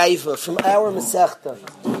Gaiva from our Masechta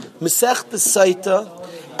Saita,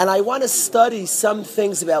 and I want to study some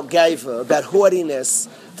things about Gaiva, about haughtiness,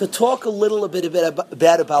 to talk a little bit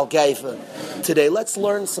about Gaiva today. Let's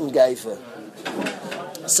learn some Gaiva.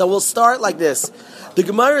 So we'll start like this. The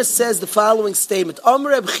Gemara says the following statement: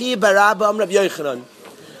 Reb Chia bar Rabba, Reb Yochanan.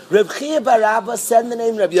 Reb Chia bar Rabba said in the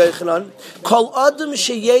name Reb Yochanan, Kol Adam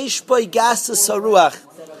sheyesh bo gasa saruach.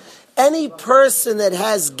 Any person that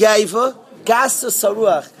has Gaiva, Gasa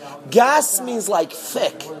Saruach. Gas means like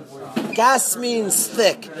thick. Gas means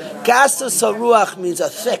thick. Gasa Saruach means a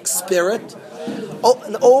thick spirit.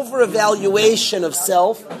 An over-evaluation of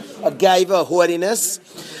self. A gaiva, haughtiness.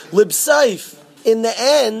 Libsaif, in the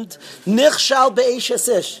end, Nichshal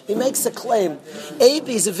be'eshasish. He makes a claim.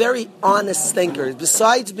 Abi is a very honest thinker.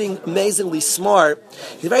 Besides being amazingly smart,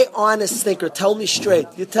 he's a very honest thinker. Tell me straight.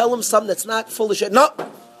 You tell him something that's not full of shit. No!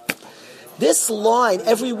 This line,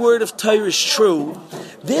 every word of Torah is true.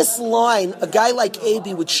 This line, a guy like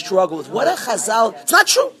Abi would struggle with. What a Chazal, it's not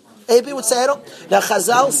true. Abi would say, I don't. Now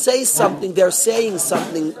Chazal say something, they're saying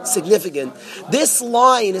something significant. This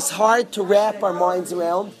line is hard to wrap our minds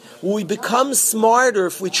around. We become smarter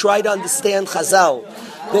if we try to understand Chazal.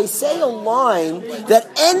 They say a line that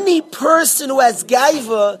any person who has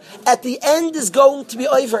Gaiva, at the end is going to be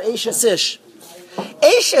over Eishes Ish.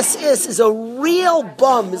 Eishes Ish is a real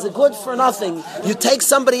bum, is a good for nothing. You take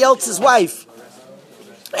somebody else's wife.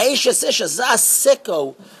 Eishes Ish is a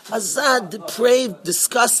sicko, a depraved,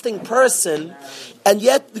 disgusting person, and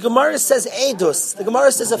yet the Gemara says Eidos. The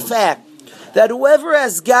Gemara says a fact that whoever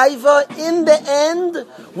has Gaiva in the end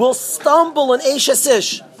will stumble in Eishes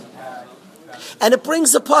Ish. And it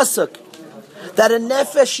brings a pasuk that a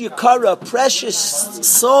nefesh yikara, precious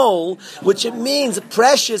soul, which it means,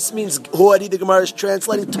 precious means haughty, the Gemara is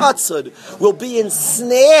translating tatzud, will be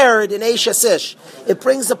ensnared in Eishes Ish. It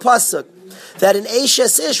brings a pasuk that in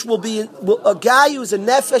Eishes Ish will be a guy who's a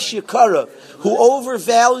nefesh yikara, who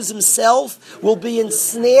overvalues himself, will be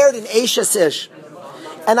ensnared in Eishes Ish.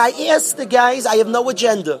 And I asked the guys, I have no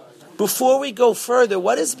agenda. Before we go further,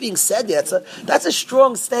 what is being said there? That's a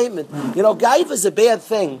strong statement. You know, Gaiva is a bad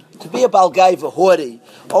thing. To be a Baal Gaiva, haughty,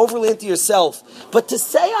 overly into yourself. But to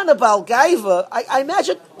say on a Baal Gaiva, I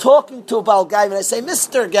imagine talking to a Baal Gaiva, and I say,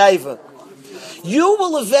 Mr. Gaiva, you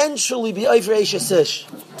will eventually be over Eishes Ish.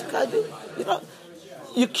 You know,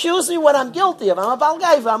 you accuse me what I'm guilty of. I'm a Baal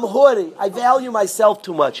Gaiva, I'm haughty. I value myself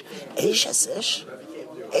too much. Eishes Ish?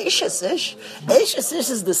 Eishes Ish? Eishes Ish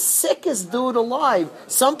is the sickest dude alive.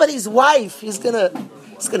 Somebody's wife he's gonna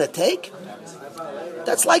take?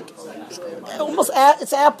 That's like almost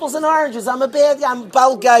it's apples and oranges. I'm a bad guy, I'm a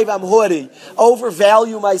Baal Gaiva, I'm haughty.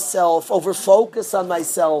 Overvalue myself, overfocus on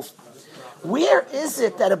myself. Where is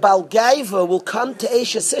it that a Baal Gaiva will come to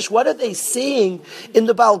Eishes Ish? What are they seeing in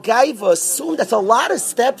the Baal Gaiva? Assume that's a lot of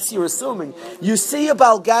steps you're assuming. You see a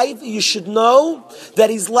Baal Gaiva, you should know that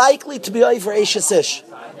he's likely to be over Eishes Ish.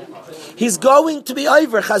 He's going to be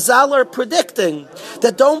over. Chazal are predicting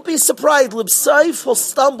that don't be surprised. Libsaif will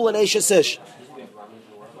stumble in Eishes Ish.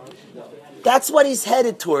 That's what he's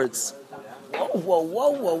headed towards.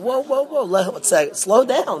 Whoa. Let's say, slow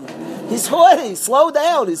down. He's haughty. Slow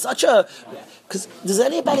down. He's such a... Because does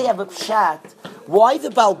anybody have a shot why the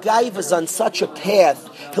Baal Gaiva is on such a path?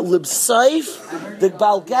 Libsaif, the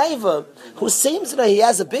Baal Gaiva, who seems that he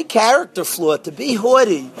has a big character flaw. To be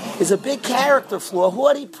haughty is a big character flaw. A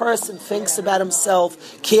haughty person thinks about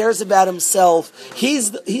himself, cares about himself.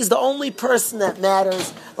 He's the only person that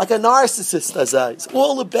matters, like a narcissist does. It's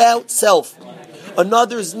all about self.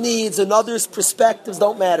 Another's needs, another's perspectives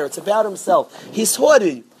don't matter. It's about himself. He's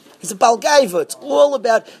haughty. He's a Baal Gaiva. It's all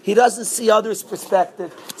about, he doesn't see others'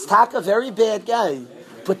 perspective. It's a very bad guy.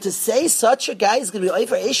 But to say such a guy is going to be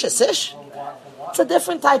over Eishes Ish, it's a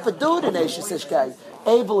different type of dude in Eishes Ish guy.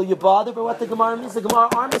 Abel, are you bothered by what the Gemara means? The Gemara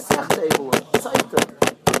are Masechta Abel.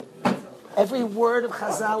 Every word of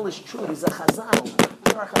Chazal is true. He's a Chazal.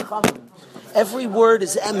 Every word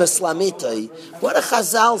is emes lamitai. What a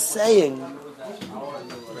Chazal saying.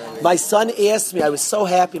 My son asked me, I was so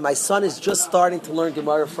happy, my son is just starting to learn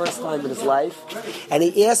Gemara first time in his life, and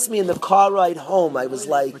he asked me in the car ride home, I was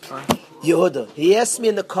like, Yehuda, he asked me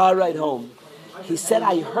in the car ride home, he said,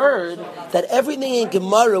 I heard that everything in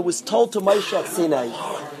Gemara was told to Moshe at Sinai.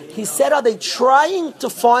 He said, are they trying to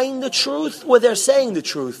find the truth, or they're saying the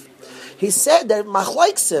truth? He said that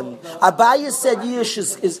machloksim. Abaye said yish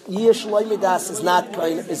is yish loy midas is not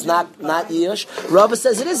yish. Rabbi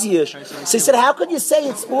says it is yish. So he said, how could you say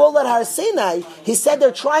it's all at Har Sinai? He said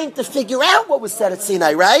they're trying to figure out what was said at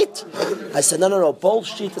Sinai, right? I said no. Both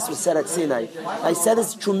shittas was said at Sinai. I said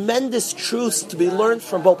it's tremendous truths to be learned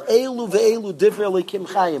from both Elu ve'elu divrei Elokim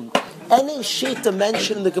Chaim. Any shita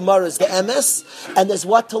mentioned in the Gemara is the emes, and there's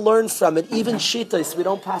what to learn from it. Even shitas, we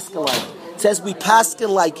don't paskin like. It says we paskin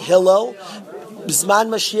like Hillel. B'zman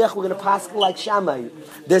Mashiach, we're going to paskin like Shammai.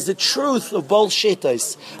 There's the truth of both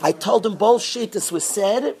shitas. I told him both shitas was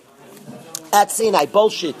said at Sinai,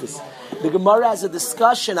 both shitas. The Gemara has a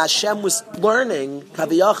discussion. Hashem was learning.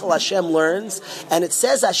 Kaviyachal Hashem learns, and it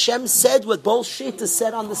says Hashem said what both shitas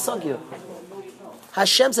said on the sugya.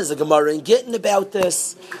 Hashem says a Gemara in Gittin about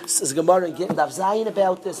this. Says a Gemara in Gittin Dav Zayin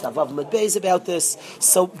about this. Dav Vav Mud Beis about this.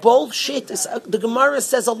 So both shitas. The Gemara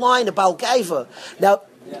says a line about Gaiva. Now,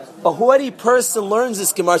 a haughty person learns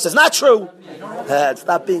this Gemara, says, not true.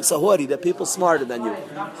 Stop being so haughty. There are people smarter than you.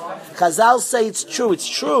 Chazal say it's true. It's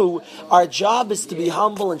true. Our job is to be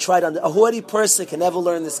humble and try to... A haughty person can never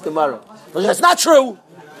learn this Gemara. It's not true.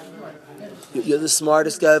 You're the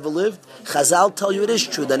smartest guy ever lived. Chazal tell you it is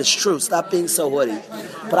true, then it's true. Stop being so haughty.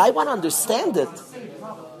 But I want to understand it.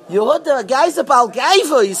 Yehuda, guy's a Baal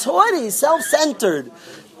Gaiva. He's haughty. He's self-centered.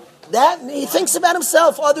 That he thinks about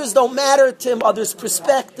himself. Others don't matter to him. Others'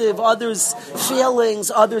 perspective, others' feelings,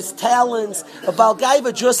 others' talents. A Baal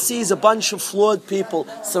Gaiva just sees a bunch of flawed people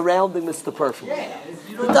surrounding Mr. Perfect.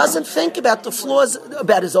 He doesn't think about the flaws,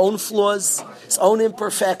 about his own flaws, his own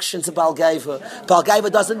imperfections. A Baal Gaiva. Baal Gaiva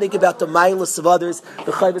doesn't think about the milas of others.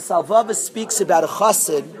 The Chovos HaLevavos speaks about a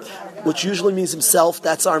chassid, which usually means himself.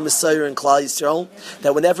 That's our Messiah in Klal Yisrael.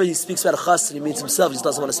 That whenever he speaks about a chassid, he means himself. He just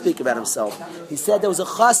doesn't want to speak about himself. He said there was a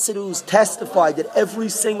chassid who's testified that every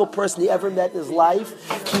single person he ever met in his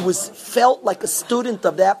life, he was felt like a student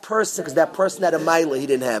of that person because that person had a milah he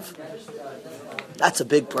didn't have. That's a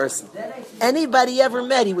big person. Anybody he ever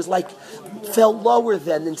met, he was like, felt lower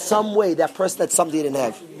than in some way that person had something he didn't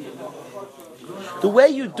have. The way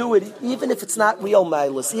you do it, even if it's not real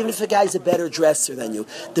milas, even if a guy's a better dresser than you,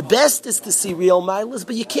 the best is to see real milas,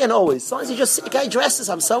 but you can't always. As long as you just see a guy dresses,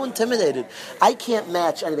 I'm so intimidated. I can't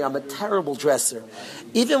match anything. I'm a terrible dresser.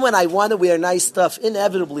 Even when I want to wear nice stuff,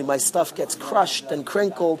 inevitably my stuff gets crushed and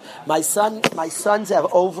crinkled. My sons have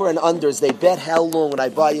over and unders. They bet how long when I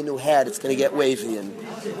buy a new hat it's going to get wavy. And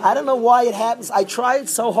I don't know why it happens. I tried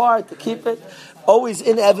so hard to keep it. Always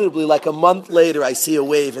inevitably, like a month later, I see a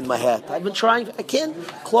wave in my hat. I've been trying. I can't.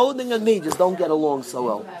 Clothing and me just don't get along so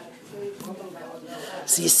well.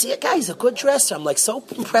 So you see a guy, he's a good dresser. I'm like so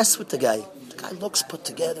impressed with the guy. The guy looks put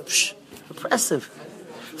together. Impressive.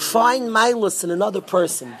 Find milas in another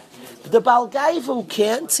person. But the Baal Gaiva who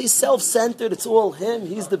can't, he's self-centered. It's all him.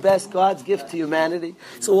 He's the best God's gift to humanity.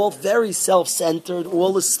 It's all very self-centered.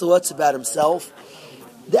 All his thoughts about himself.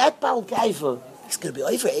 That Baal Gaiva, he's going to be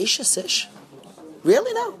over Eishes Ish.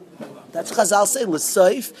 Really? No. That's what Chazal say.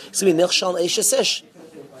 L'soif. It's going to be Nichshal Eishes Ish.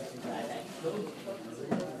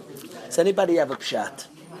 Does anybody have a pshat?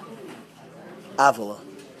 Avala.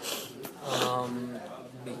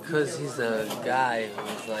 Because he's a guy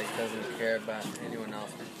who's like doesn't care about anyone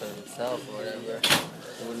else but himself or whatever,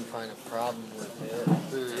 he wouldn't find a problem with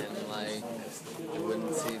it, and like he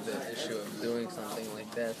wouldn't see the issue of doing something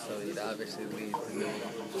like that. So he'd obviously lead to doing.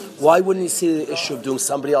 Why wouldn't he see the issue of doing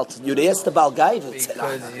somebody else? You'd ask the Baal Gaiva.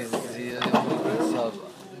 Because he doesn't want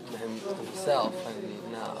himself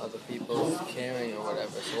and not other people's caring or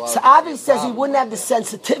whatever. So Avi says he wouldn't have the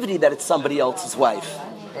sensitivity that it's somebody else's wife.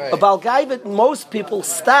 Right. About Gaiva, most people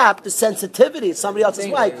stop the sensitivity. It's somebody else's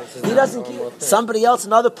wife. He doesn't. Somebody else,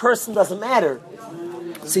 another person doesn't matter.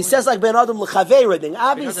 So he says like Ben Adam l'chaveira thing.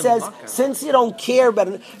 Abi says since you don't care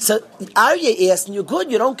about. So Aryeh asking you, good,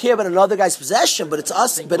 you don't care about another guy's possession, but it's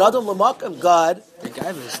us Ben Adam l'makam God.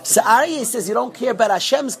 So Aryeh says you don't care about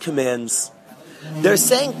Hashem's commands. They're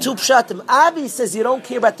saying two pshatim. Abi says you don't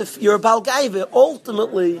care about you're a Baal Gaiva.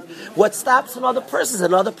 Ultimately, what stops another person is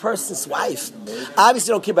another person's wife.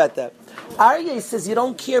 Obviously, you don't care about that. Aryeh says you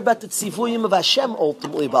don't care about the tzivuyim of Hashem.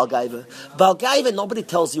 Ultimately, Baal Gaiva. Baal Gaiva, nobody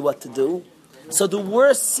tells you what to do. So the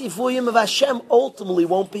worst tzivuyim of Hashem ultimately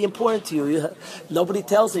won't be important to you. Nobody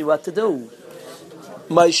tells you what to do.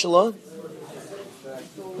 Maishala.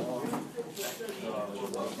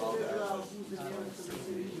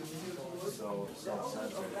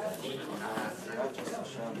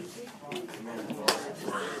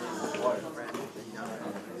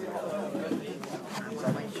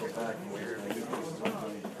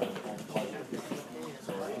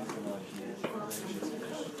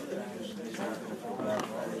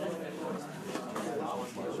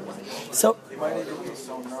 So,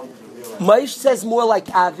 Maish says more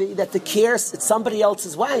like Avi, that the care, it's somebody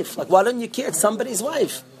else's wife. Like, why don't you care? It's somebody's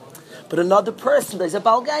wife. But another person, there's a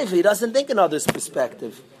Baal Gaiva, he doesn't think in others'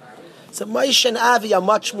 perspective. So Maish and Avi are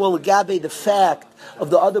much more legabe the fact of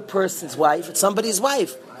the other person's wife. It's somebody's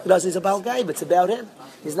wife. He doesn't, he's a Baal Gaiva, it's about him.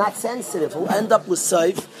 He's not sensitive. He'll end up with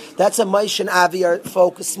Seif. That's a Moshe and Avi are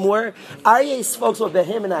focused more. Aryeh is focused on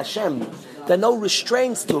him and Hashem. There are no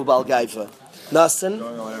restraints to a Baal Gaiva. Nasan?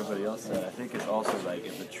 Going on what everybody else said, I think it's also like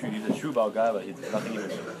if he's a true Baal Gaiva, he's nothing even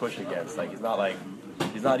to push against. Like he's not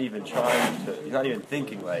even he's not even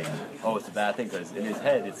thinking like, oh, it's a bad thing, because in his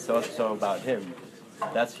head it's so about him.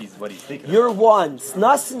 What he's thinking. You're wants.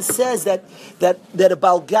 Nasan says that a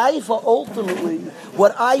Baal Gaiva ultimately,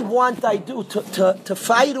 what I want, I do to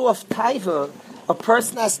fight off Taiva. A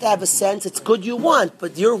person has to have a sense. It's good you want,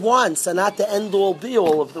 but your wants are not the end all be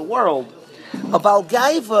all of the world. A Baal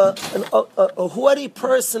Gaiva, a haughty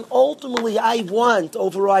person, ultimately I want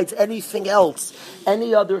overrides anything else,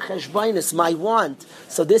 any other cheshbainis, my want.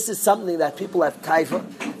 So this is something that people have taiva.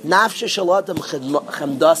 Nafshe shaladam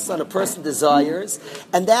chamdasan, a person desires,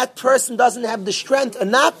 and that person doesn't have the strength.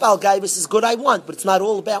 And not Baal Gaiva is good I want, but it's not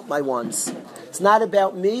all about my wants. It's not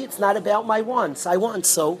about me, it's not about my wants. I want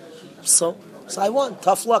so I want.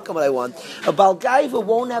 Tough luck on what I want. A Baal Gaiva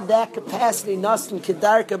won't have that capacity. Nasan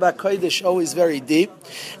Kedarka B'Kodesh, always very deep.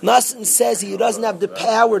 Nasan says he doesn't have the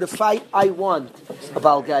power to fight I want. A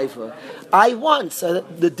Baal Gaiva. I want. So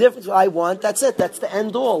the difference I want, that's it. That's the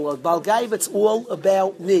end all. A Baal Gaiva, it's all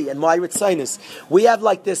about me and my ritzainis. We have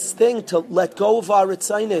like this thing to let go of our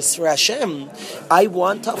ritzainis for Hashem. I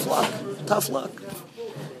want tough luck. Tough luck.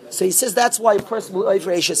 So he says that's why a person will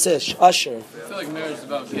over Ashesish. Usher. I feel like marriage is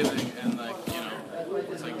about giving and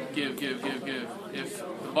it's like give. If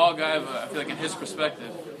the Baal Gaiva, I feel like in his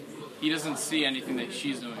perspective, he doesn't see anything that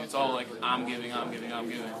she's doing. It's all like I'm giving.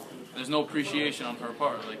 There's no appreciation on her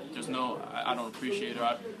part. Like there's no, I don't appreciate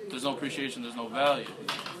her. There's no appreciation. There's no value.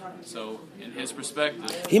 So in his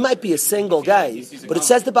perspective, he might be a single guy, but it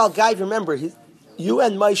says the Baal Gaiva. Remember, you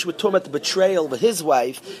and Moshe were talking about the betrayal of his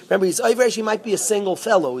wife. Remember, he's over. He might be a single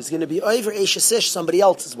fellow. He's going to be over Eshesish, somebody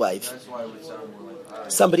else's wife. That's why it would sound more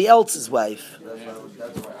like somebody else's wife.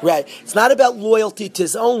 Right. It's not about loyalty to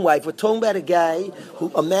his own wife. We're talking about a guy,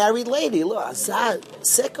 a married lady. Look,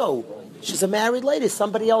 sicko. She's a married lady,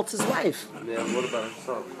 somebody else's wife. Yeah, what about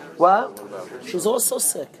herself? What? She's also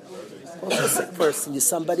sick. Also a sick person. You're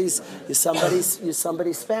somebody's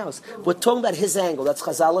spouse. We're talking about his angle. That's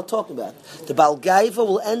Chazal are talking about. The Baal Gaiva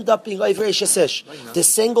will end up being over Eshesish. The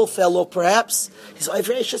single fellow, perhaps, he's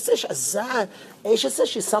over Eshesish.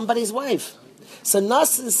 Eshesish is somebody's wife. So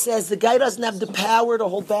Nasan says the guy doesn't have the power to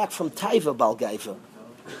hold back from Taiva Baal Gaiva.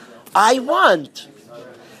 I want.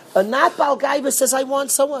 A not Baal Gaiva says I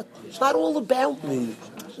want, so what? It's not all about me.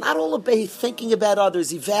 It's not all about thinking about others.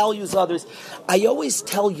 He values others. I always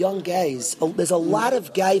tell young guys, there's a lot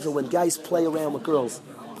of Gaiva when guys play around with girls.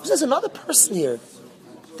 There's another person here.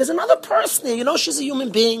 There's another person here. You know she's a human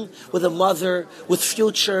being with a mother, with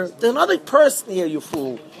future. There's another person here, you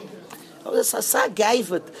fool. It's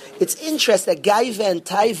interesting that Gaiva and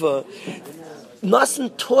Taiva,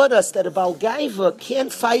 Nasan taught us that a Baal Gaiva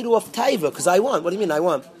can't fight off Taiva, because I want. What do you mean I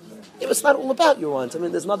want? It's not all about your wants. I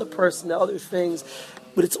mean, there's another person, there are other things,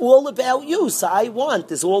 but it's all about you. So I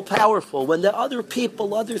want is all powerful. When there are other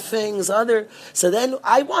people, other things, so then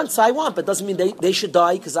I want, but doesn't mean they should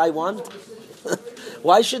die because I want.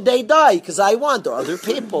 Why should they die? Because I want. There are other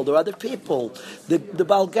people. The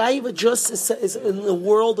Baal Gaiva just is in the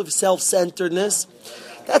world of self-centeredness.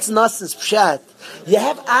 That's Nasan's pshat. You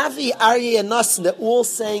have Avi, Aryeh, and Nasan. They're all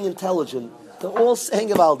saying intelligent. They're all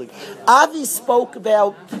saying about it. Avi spoke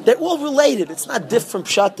about, they're all related. It's not different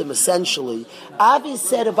pshatim, essentially. Avi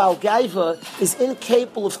said about Gaiva is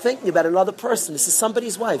incapable of thinking about another person. This is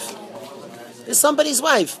somebody's wife. She's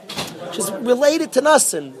related to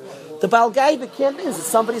Nasan. The Baal Gaiva can't be. It's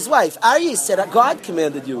somebody's wife. Aryeh said, God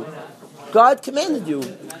commanded you.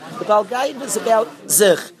 The Baal Gaiva is about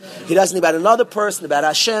zich. He doesn't about another person, about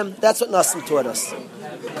Hashem. That's what Nasan taught us.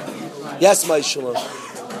 Yes, my shalom.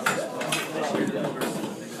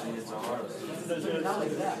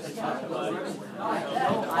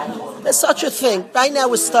 There's such a thing. Right now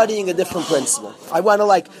we're studying a different principle. I want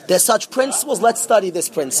to there's such principles, let's study this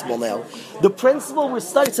principle now. The principle we're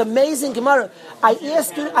studying, it's amazing Gemara. I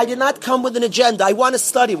asked you, I did not come with an agenda. I want to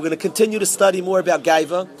study. We're going to continue to study more about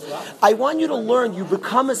Gaiva. I want you to learn. You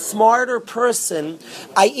become a smarter person.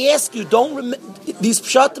 I ask you, these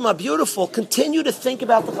pshatim are beautiful. Continue to think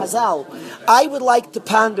about the Chazal. I would like to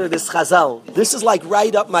ponder this Chazal. This is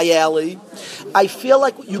right up my alley. I feel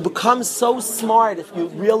like you become so smart if you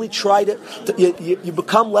really try to you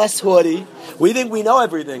become less haughty. We think we know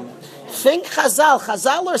everything. Think Chazal.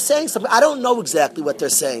 Chazal are saying something. I don't know exactly what they're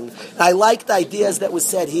saying. I like the ideas that was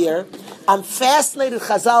said here. I'm fascinated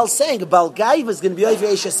Chazal saying Baal Gaiva is going to be over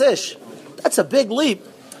Eshesish. That's a big leap.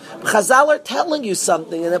 Chazal are telling you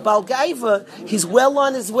something, and a Baal Gaiva, he's well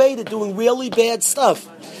on his way to doing really bad stuff.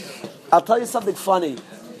 I'll tell you something funny.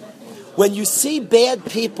 When you see bad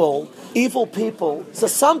people, evil people, so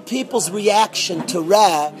some people's reaction to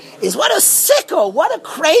Ra is, what a sicko, what a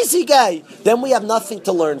crazy guy. Then we have nothing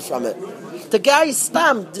to learn from it. The guy is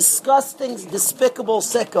stam, disgusting, despicable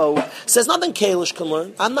sicko, says nothing Kalish can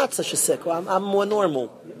learn. I'm not such a sicko, I'm more normal.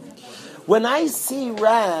 When I see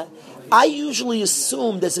Ra, I usually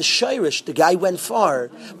assume there's a shirish, the guy went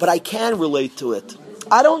far, but I can relate to it.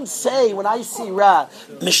 I don't say, when I see Ra,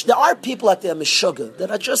 there are people out there, Meshuggah,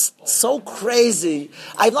 that are just so crazy.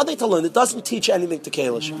 I have nothing to learn. It doesn't teach anything to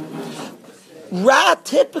Kalish. Ra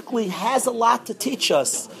typically has a lot to teach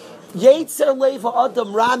us. Yetzer Leva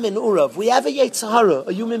Adam Ra Min Urav. We have a Yetzer Hara.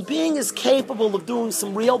 A human being is capable of doing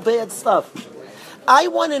some real bad stuff. I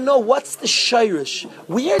want to know what's the shirish.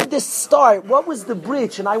 Where did this start? What was the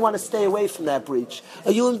breach? And I want to stay away from that breach.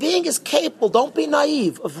 A human being is capable, don't be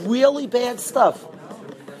naive, of really bad stuff.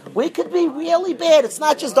 We could be really bad. It's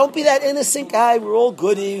not just, don't be that innocent guy, we're all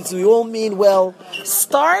goodies, we all mean well.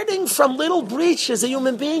 Starting from little breaches, a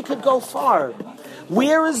human being could go far.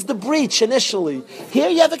 Where is the breach initially? Here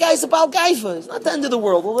you have a guy's about Gaifa. It's not the end of the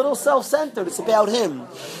world, a little self-centered, it's about him.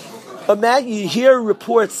 Imagine you hear a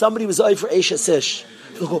report, somebody was over Eisha Sish.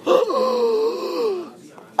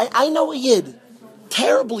 I know a Yid.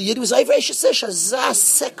 Terrible Yid. He was over Eisha Sish. Azaz,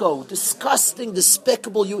 sicko, disgusting,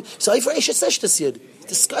 despicable. So over Eisha Sish this Yid.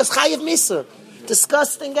 Chayiv Misa.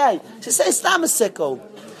 Disgusting guy. She says, Stam a sicko.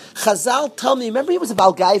 Chazal tell me, remember he was a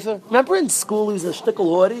Baal Gaiva? Remember in school he was a shtickle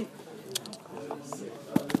hori?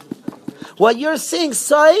 What you're seeing,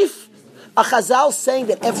 Saif, a Chazal saying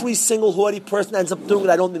that every single haughty person ends up doing it.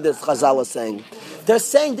 I don't think that's Chazal is saying. They're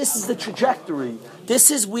saying this is the trajectory.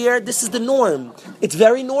 This is where, this is the norm. It's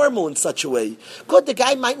very normal in such a way. Good, the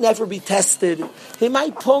guy might never be tested. He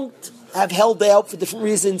might have held out for different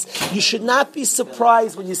reasons. You should not be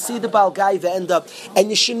surprised when you see the Baal Gaiva end up. And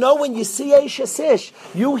you should know when you see Eisha Sish,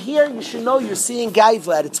 you should know you're seeing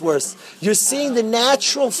Gaiva at its worst. You're seeing the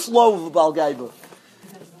natural flow of a Baal Gaiva.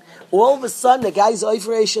 All of a sudden, the guy's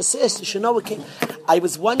over Eisha Sish. You should know what came. I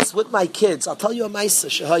was once with my kids. I'll tell you a Maisa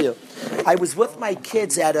Shahaya. I was with my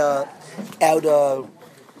kids at an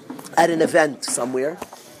event somewhere,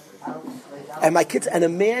 and a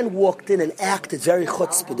man walked in and acted very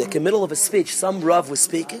chutzpahdik. In the middle of a speech, some Rav was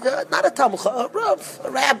speaking, not a Talmud, a Rav,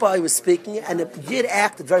 a rabbi was speaking, and the Yid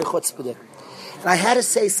acted very chutzpahdik. And I had to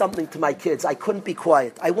say something to my kids. I couldn't be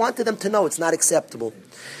quiet. I wanted them to know it's not acceptable.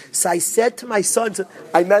 So I said to my sons,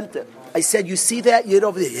 I meant it. I said, you see that Yid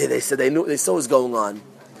over there? Yeah, they said they saw what was going on.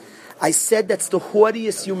 I said, that's the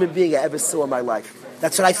haughtiest human being I ever saw in my life.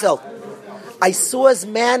 That's what I felt. I saw his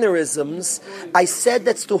mannerisms. I said,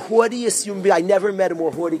 that's the haughtiest human being. I never met a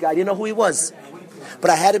more haughty guy. I didn't know who he was. But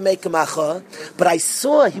I had to make him acha. But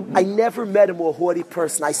I never met a more haughty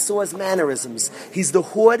person. I saw his mannerisms. He's the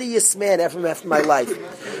haughtiest man I ever met in my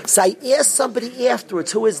life. So I asked somebody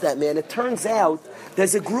afterwards, who is that man? It turns out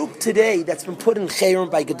there's a group today that's been put in Chayrim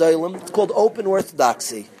by Gedolim. It's called Open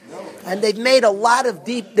Orthodoxy. And they've done a lot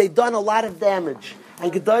of damage.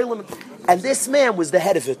 And Gedolim, and this man was the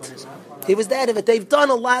head of it. He was the head of it. They've done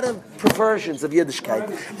a lot of perversions of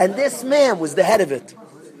Yiddishkeit. And this man was the head of it.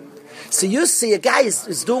 So you see a guy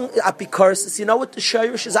is doing apikoros. You know what the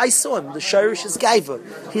shirish is? I saw him. The shirish is Gaiva.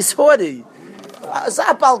 He's haughty.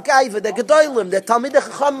 Zabal Gaiva, the Gedolim, the Talmidei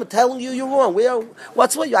Chacham telling you're wrong.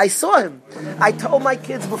 What's with you? I saw him. I told my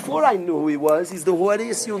kids before I knew who he was, he's the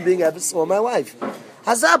haughtiest human being I ever saw in my life.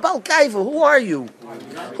 Hazabal Gaiva, who are you?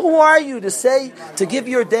 Who are you to give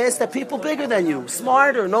your days to people bigger than you,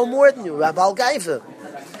 smarter, no more than you? Rabal Gaiva.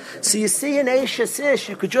 So you see in Eisha Sish,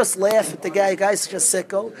 you could just laugh at the guy's just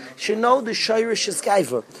sicko. You should know the Shirish is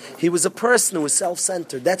Gaiva. He was a person who was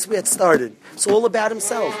self-centered. That's where it started. It's all about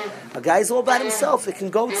himself. A guy's all about himself. It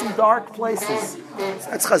can go to some dark places.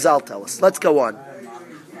 That's Chazal tell us. Let's go on.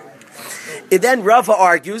 And then Rava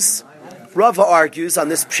argues on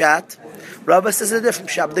this pshat. Rava says a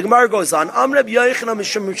different pshat. The Gemara goes on. Rabbi Yochanan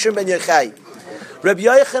ben Yochai. Rabbi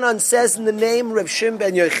Yochanan says in the name Rav Shimon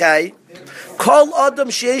ben Yochai, Kol Adam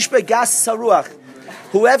sheish begas saruach.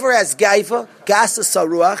 Whoever has gaiva, gas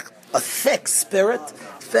saruach, a thick spirit,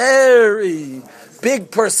 very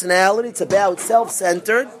big personality. It's about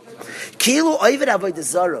self-centered. Kilu oived avodah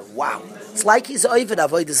zara. Wow, it's like he's oived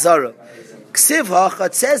avodah zara. Ksiv hacha,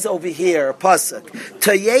 it says over here, a pasuk,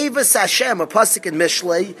 Tayeva Hashem, a pasuk in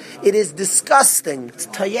Mishlei. It is disgusting. It's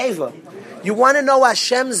Tayeva. You want to know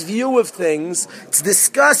Hashem's view of things? It's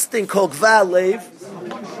disgusting. Kol Gva Lev.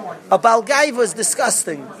 A Baal Gaiva is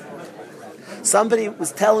disgusting. Somebody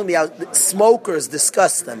was telling me how smokers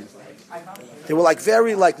disgust them. They were like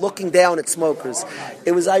very like looking down at smokers.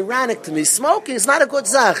 It was ironic to me. Smoking is not a good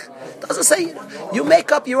zach. Doesn't say you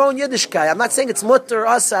make up your own Yiddishkeit. I'm not saying it's mutter or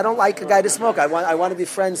us. I don't like a guy to smoke. I want to be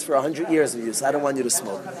friends for 100 years with you, so I don't want you to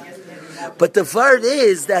smoke. But the word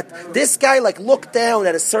is that this guy like looked down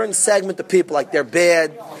at a certain segment of people like they're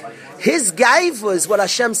bad. His gaiva is what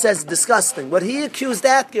Hashem says is disgusting. What he accused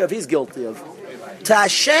that guy of, he's guilty of. To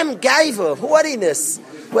Hashem gaiva, haughtiness.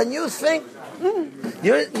 When you think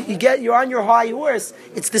you're on your high horse,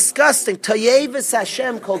 it's disgusting. Tayevis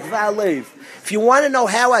Hashem called Valev. If you want to know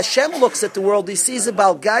how Hashem looks at the world, he sees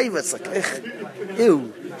about gaiva. It's like,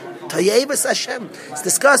 ew. Tayevis Hashem. It's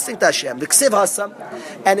disgusting to Hashem. The Ksiv Hasam.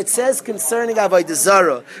 And it says concerning Avodah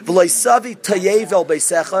Zarah, V'loisavi tayev el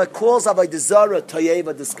beisecha. It calls Avodah Zarah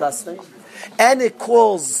tayeva disgusting. And it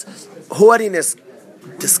calls haughtiness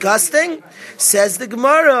disgusting. Says the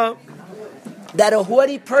Gemara that a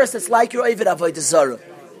haughty person is like your Ovid Avodah Zarah.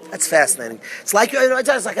 That's fascinating. It's like your Avodah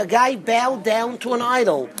Zarah. It's like a guy bowed down to an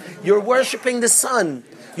idol. You're worshiping the sun.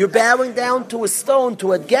 You're bowing down to a stone,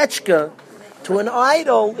 to a getchka, to an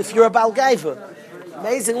idol. If you're a Baal Gaiva,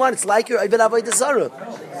 amazing one. It's like your Ovid Avodah Zarah.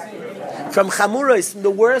 From Chamurais, from the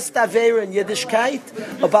worst Aveira in Yiddishkeit,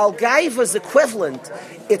 a Baal Gaiva's equivalent.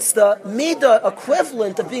 It's the Midah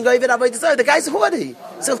equivalent of being Ovid Avodah Zarah. The guy's haughty.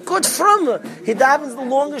 It's a good from. He davens the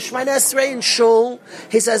longest Shemini Esrei in Shul.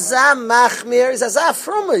 He's Azam Machmir. He's Azam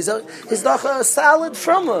from. He's not a solid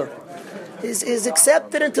from. He's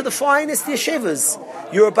accepted into the finest yeshivas.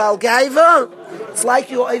 You're a Baal Gaiva. It's like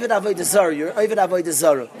you're Ovid Avodah Zarah. You're Ovid Avodah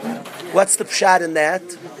Zarah. What's the pshat in that?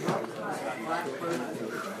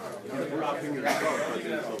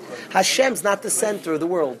 Hashem's not the center of the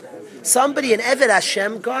world. Somebody in Eved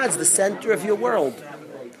Hashem, God's the center of your world.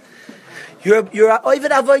 You're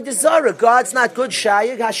Ovid Avodah Zarah. God's not good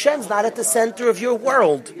shayig. Hashem's not at the center of your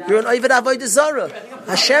world. You're an Ovid Avodah Zarah.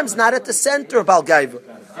 Hashem's not at the center of Baal Gaiva.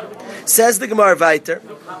 Says the Gemara weiter.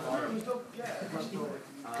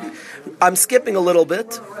 I'm skipping a little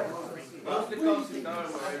bit.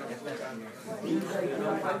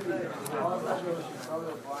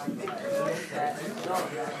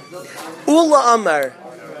 Ula Amar.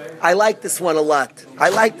 I like this one a lot.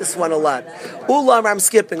 Ula Amar, I'm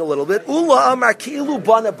skipping a little bit. Ula Amar ki'ilu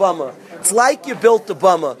bana bama. It's like you built a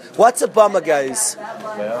bama. What's a bama, guys?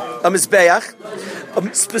 A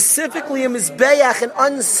mizbeach. Specifically a mizbeach, an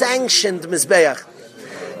unsanctioned mizbeach.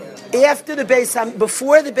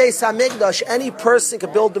 Before the Beis HaMikdash, any person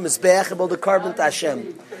could build a mizbeach and build a carbon to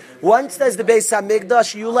Hashem. Once there's the Beis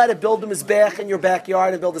HaMikdash, you let it build a mizbeach in your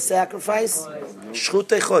backyard and build a sacrifice.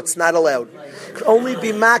 Shchutei chutz, not allowed. It could only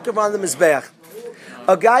be makar on the mizbeach.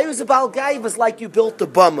 A guy who's a Baal Gaiva is like you built a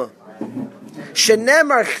bama.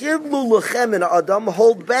 Shenemar chivlu lechem in adam,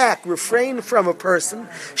 hold back, refrain from a person.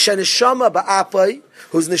 Sheneshama ba'apai,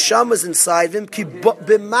 whose neshama is inside him. Ki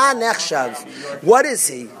bima nechshav. What is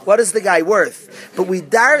he? What is the guy worth? But we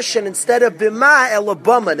darshan instead of bima el a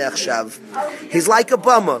bama nechshav. He's like a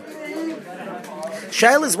bama.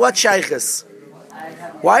 Shail is what shaychus?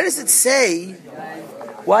 Why does it say?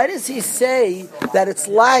 Why does he say that it's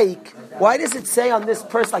like? Why does it say on this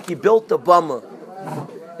person like he built a bama?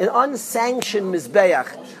 An unsanctioned mizbeach,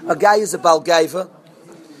 a guy who's a Baal Gaiva.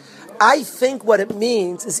 I think what it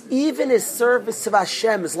means is even his service to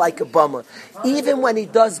Hashem is like a bama. Even when he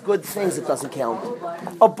does good things, it doesn't count.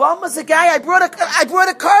 A bama's a guy. I brought a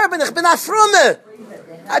carbon. Ich bin afrume.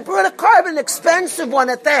 I brought a carbon, an expensive one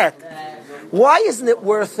at that. Why isn't it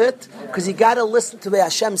worth it? Because you got to listen to what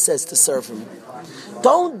Hashem says to serve Him.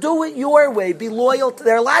 Don't do it your way. Be loyal.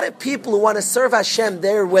 There are a lot of people who want to serve Hashem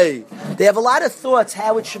their way. They have a lot of thoughts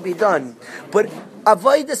how it should be done. But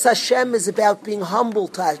Avodas Hashem is about being humble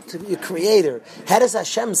to your Creator. How does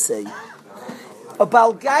Hashem say? A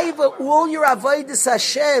Baal Gaiva, all your Avodas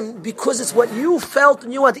Hashem, because it's what you felt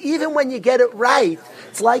and you want. Even when you get it right,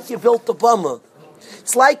 it's like you built a bama.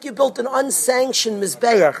 It's like you built an unsanctioned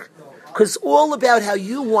mizbeach. Because it's all about how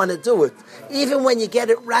you want to do it. Even when you get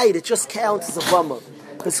it right, it just counts as a bama.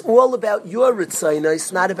 It's all about your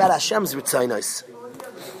ritzainos, not about Hashem's ritzainos.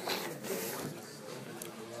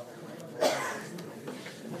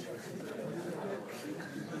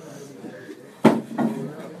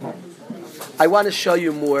 I want to show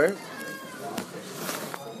you more.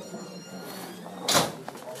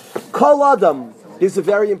 Kol Adam is a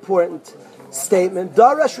very important statement.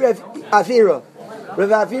 Darash Rev Avira. Rav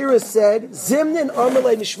Avira said, Zimnin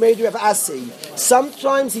Amalei Mishmei Rav Asi.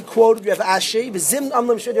 Sometimes he quoted Rav Ashi, but Zimnin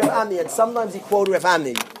Amalei Mishmei Rav Ami, and sometimes he quoted Rav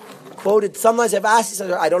Ami. Sometimes Rav Asi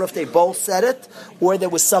said, I don't know if they both said it, or there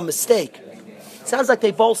was some mistake. It sounds like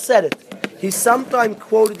they both said it. He sometimes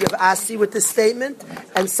quoted Rav Asi with this statement,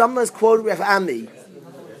 and sometimes quoted Rav Ami.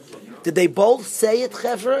 Did they both say it,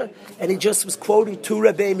 Chevra, and he just was quoting two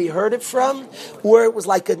Rabbeim he heard it from, or it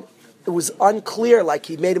was unclear, like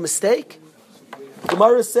he made a mistake?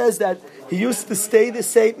 Gemara says that he used to say this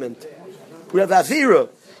statement. Rav Avira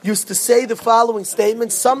used to say the following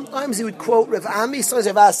statement. Sometimes he would quote Rav Ami, sometimes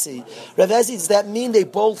Rav Asi. Rav Asi, does that mean they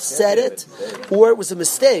both said it, or it was a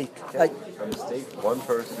mistake? Like a mistake, one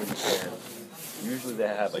person can. Usually they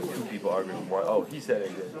have like two people arguing. He said it.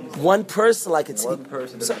 One person, like it's one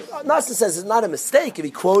person. So Nassim says it's not a mistake. If he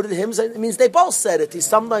quoted him, it means they both said it. He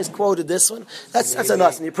sometimes quoted this one. That's a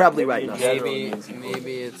Nassim. You're probably right, Nassim.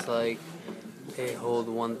 Maybe it's like they hold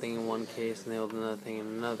one thing in one case and they hold another thing in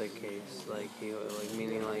another case.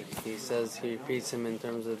 Meaning he says he repeats him in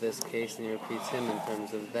terms of this case and he repeats him in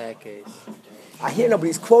terms of that case. I hear but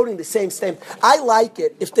he's quoting the same statement. I like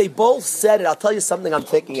it. If they both said it, I'll tell you something I'm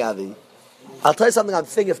thinking, Avi. I'll tell you something I'm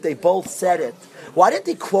thinking if they both said it. Why didn't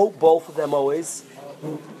he quote both of them always?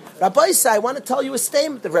 Rabbi said, I want to tell you a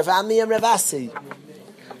statement of Rav Ami and Rav Asi.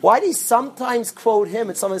 Why did he sometimes quote him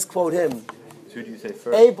and sometimes quote him? Who do you say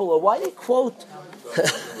first? Abel, or why did he quote?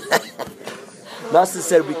 Nassim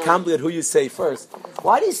said, we can't believe who you say first.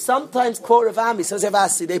 Why do you sometimes quote Rav Ami, says Rav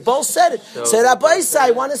Asi? They both said it. So Rabbi said,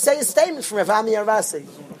 I want to say a statement from Rav Ami and Rav Asi.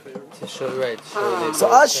 So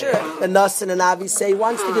Usher and Nassim and Avi say he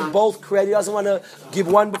wants to give both credit. He doesn't want to give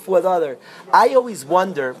one before the other. I always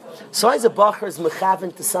wonder, sometimes a bacher is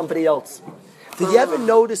mechaven to somebody else. Did you ever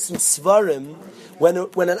notice in Svarim, when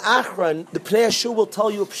an Achron, the Pnei Yeshua will tell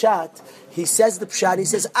you a pshat, he says the pshat, he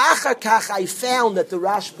says, Achar kach, I found that the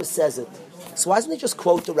Rashba says it. So why doesn't he just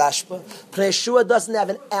quote the Rashba? Pnei Yeshua doesn't have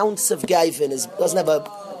an ounce of gaiva in his, doesn't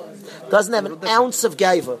have an ounce of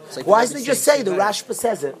gaiva. Why doesn't he just say the Rashba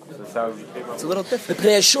says it? It's a little different. The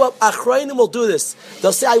Pnei Yeshua Achronim will do this.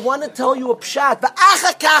 They'll say, I want to tell you a pshat, but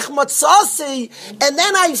Achar kach matzasi, and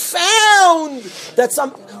then I found that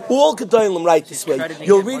all Gedolim write this way.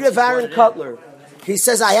 You'll read Rav Aaron Cutler. He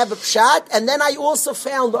says, I have a pshat, and then I also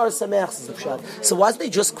found Ar Samech as a pshat. So why didn't they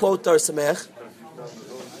just quote Ar Samech?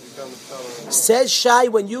 Says Shai,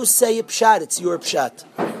 when you say a pshat, it's your pshat.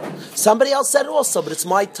 Somebody else said it also, but it's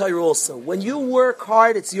my Torah also. When you work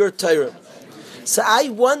hard, it's your Torah. So I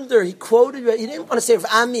wonder, he quoted, he didn't want to say Rav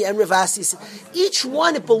Ami and Rav Asi. Each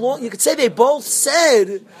one, it belongs, you could say they both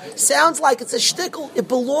said, sounds like it's a shtickle, it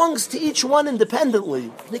belongs to each one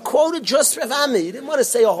independently. He quoted just Rav Ami. He didn't want to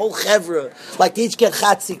say a whole chevra, like they each get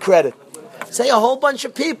chatzi credit. Say a whole bunch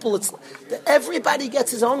of people, everybody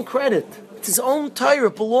gets his own credit. It's his own Torah,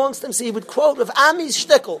 it belongs to him. So he would quote Rav Ami's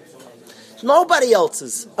shtickle. Nobody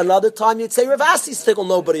else's. Another time you'd say Rav Asi's shtickle,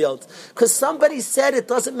 nobody else. Because somebody said it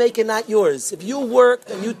doesn't make it not yours. If you worked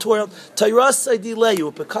and you toiled, Torah delay you,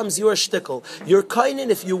 it becomes your shtickle. You're kainin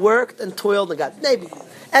if you worked and toiled and got. Maybe.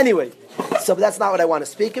 Anyway, so that's not what I want to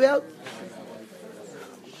speak about.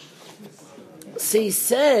 So he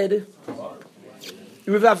said,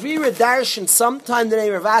 Rav Avira Darshan, sometime the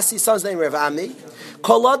name Rav Asi, some's name Rav Ami.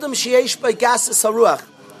 Kol adam sheyesh by gasas haruach.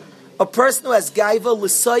 A person who has gaiva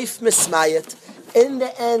l'soif mismayet, in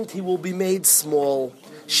the end he will be made small.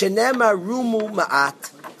 Shenema rumu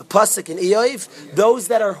ma'at. A pasuk in Eoiv, those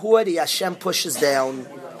that are haughty, Hashem pushes down.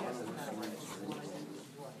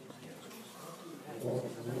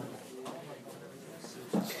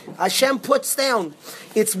 Hashem puts down.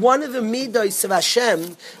 It's one of the Midos of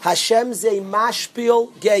Hashem. Hashem's a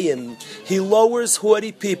mashpil geim. He lowers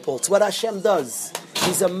haughty people. It's what Hashem does.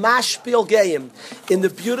 He's a mashpil geim. In the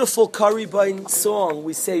beautiful Karibain song,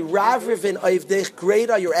 we say, Rav Rivin Oivdech, great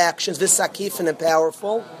are your actions, Visakifin and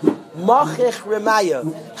powerful. Machich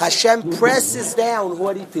Remaya. Hashem presses down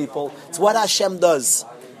haughty people. It's what Hashem does.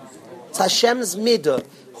 It's Hashem's midah.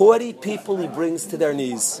 Haughty people he brings to their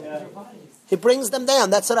knees. He brings them down.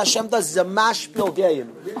 That's what Hashem does. He's a mashpil geim.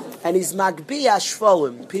 And he's magbi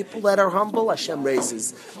ashfolim. People that are humble, Hashem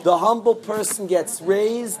raises. The humble person gets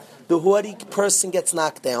raised. The haughty person gets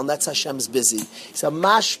knocked down. That's Hashem's busy. He's a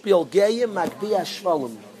mashpil geim, magbi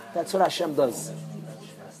ashfolim. That's what Hashem does.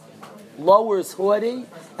 Lowers haughty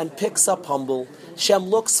and picks up humble. Hashem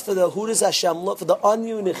looks for who does Hashem look for? The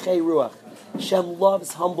onion nechei ruach. Hashem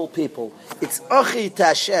loves humble people. It's achi to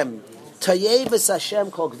Hashem. Tayevis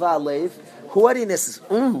Hashem kol gva lev. Haughtiness is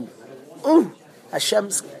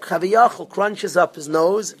Hashem's kaviyachol crunches up his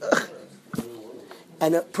nose. Ugh.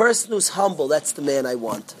 And a person who's humble, that's the man I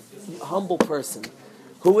want. A humble person.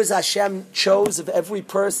 Who is Hashem chose of every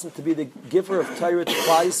person to be the giver of Torah to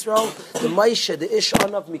Klal Yisrael? The Maisha, the Ish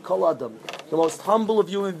Anav Mikol Adam. The most humble of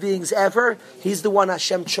human beings ever. He's the one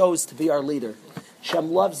Hashem chose to be our leader.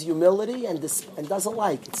 Hashem loves humility and doesn't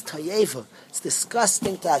like. It's tayeva. It's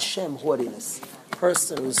disgusting to Hashem, haughtiness.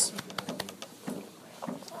 Person who's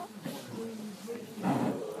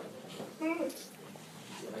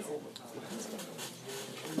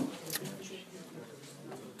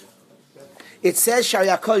It says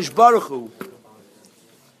Shayakosh Baruch Hu.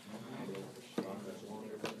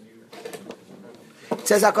 It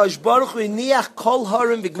says Hakadosh Baruch Hu Niach Kol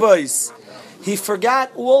Harim V'Gvois. He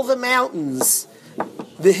forgot all the mountains.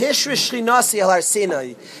 The Hishra Shrinasi al Har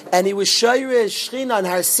Sinai, and he was Shayre Shrin on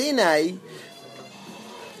Har Sinai.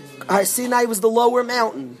 Har Sinai was the lower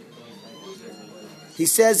mountain. He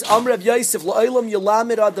says, Amrav Yosef La'olam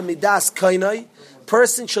Yelamed Adam Midas Kainai.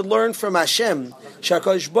 Person should learn from Hashem.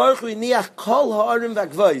 Shakadosh Baruch Hu Niach Kol Harim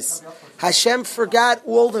V'Gvois. Hashem forgot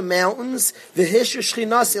all the mountains, the Hishra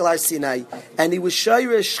Shrinasi al Har Sinai, and he was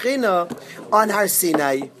Shayre Shrina on Har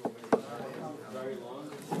Sinai.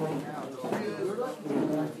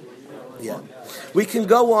 Yeah, we can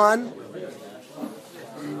go on.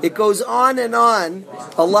 It goes on and on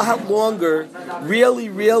a lot longer. Really,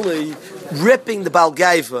 really ripping the Baal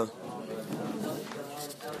Gaiva.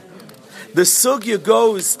 The sugya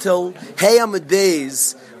goes till Hey Amud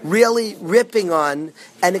Beis, really ripping on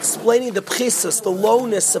and explaining the pchisus, the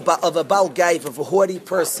lowness of a Baal Gaiva, of a haughty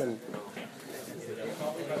person.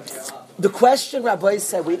 The question Rabbi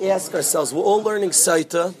said, we ask ourselves, we're all learning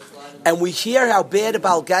Saita, and we hear how bad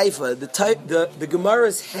about Gaiva, the Gemara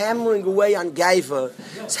is hammering away on Gaiva.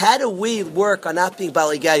 So how do we work on not being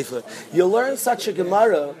Bali Gaiva? You learn such a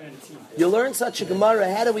Gemara,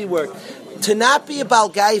 how do we work? To not be a Bal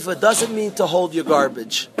Gaiva doesn't mean to hold your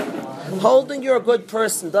garbage. Holding you're a good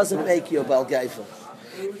person doesn't make you a Bal Gaiva.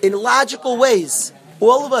 In logical ways,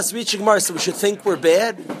 all of us reaching Gemara, so we should think we're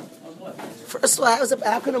bad. First of all,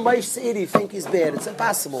 how can a Maish Seidi think he's bad? It's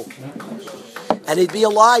impossible. And he'd be a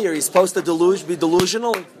liar. He's supposed to be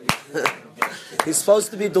delusional. He's supposed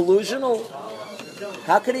to be delusional.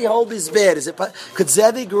 How could he hold his bed? Could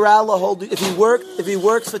Zevi Gerala hold? If he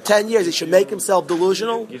worked for 10 years, he should make himself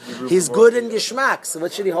delusional. He's good in Gishmak. So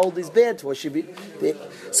what should he hold his bed to?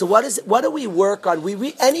 So what do we work on?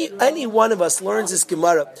 Any one of us learns this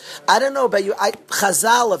Gemara. I don't know about you.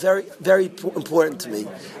 Chazal are very, very important to me.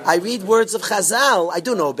 I read words of Chazal. I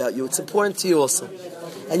do know about you. It's important to you also.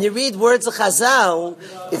 And you read words of Chazal.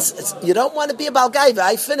 It's you don't want to be a Baal Gaiva.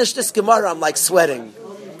 I finished this Gemara. I'm like sweating.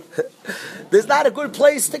 There's not a good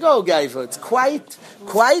place to go, Gaiva. It's quite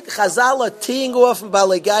Chazal are teeing off on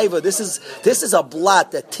Balei Gaiva. This is a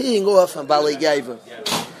blot. They're teeing off on Balei Gaiva.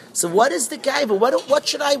 So what is the Gaiva? What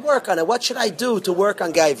should I work on it? What should I do to work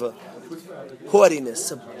on Gaiva?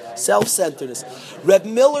 Haughtiness, self-centeredness. Reb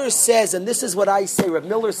Miller says, and this is what I say, Reb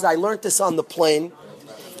Miller says, I learned this on the plane.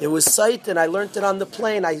 It was sight, and I learned it on the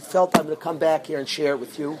plane. I felt I'm going to come back here and share it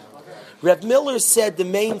with you. Reb Miller said the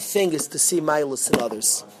main thing is to see milus in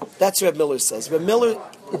others. That's what Reb Miller says. Reb Miller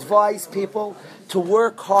advised people to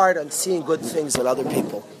work hard on seeing good things in other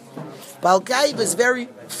people. Baal Gaiva is very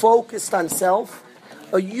focused on self.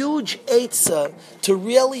 A huge eitzah to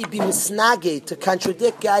really be misnageh, to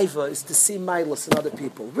contradict Gaiva, is to see milus in other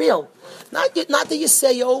people. Real. Not that you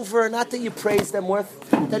say over, not that you praise them worth,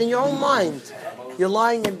 that in your own mind. You're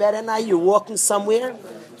lying in bed at night, you're walking somewhere.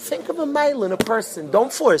 Think of a mile in a person.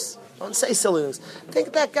 Don't force. Don't say silliness. Think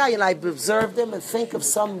of that guy, and I've observed him, and think of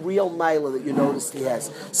some real mila that you noticed he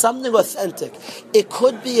has. Something authentic. It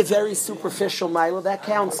could be a very superficial mila. That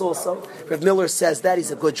counts also. Rav Miller says that he's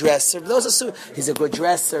a good dresser. He's a good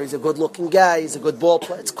dresser. He's a good-looking guy. He's a good ball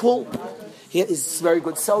player. It's cool. He's very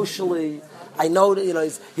good socially. I know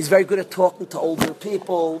that he's very good at talking to older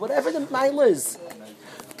people. Whatever the mila is.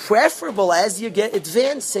 Preferable as you get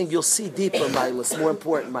advancing, you'll see deeper milas, more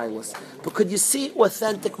important milas. But could you see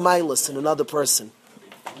authentic milas in another person?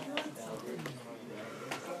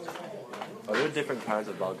 Are there different kinds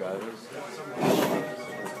of Baal Gaivas?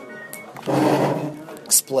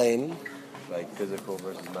 Explain. Like physical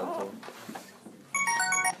versus mental?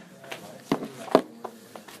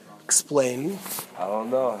 Explain. I don't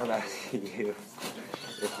know. I'm asking you.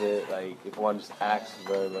 If one just acts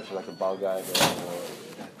very much like a Baal Gaiva,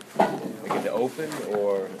 or like in the open,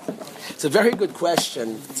 or... It's a very good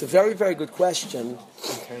question. It's a very, very good question.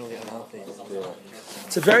 Internally unhealthy. Yeah.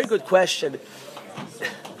 It's a very good question.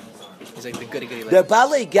 He's like the goody-goody. The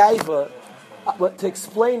Balei Gaiva, to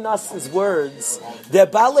explain Nas's words, they're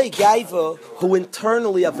Balei Gaiva who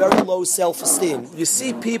internally have very low self-esteem. You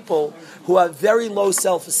see people who have very low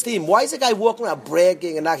self-esteem. Why is a guy walking around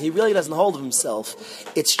bragging and he really doesn't hold of himself?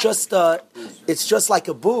 It's just like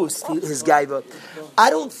a boost, his Gaiva. I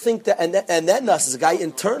don't think that, and then Nas is a guy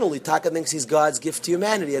internally, Taka thinks he's God's gift to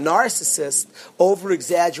humanity. A narcissist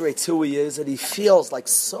over-exaggerates who he is, and he feels like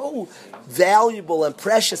so valuable and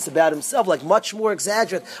precious about himself, like much more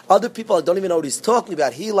exaggerate. Other people don't even know what he's talking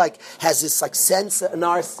about. He has this sense of a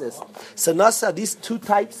narcissist. So Nasa, these two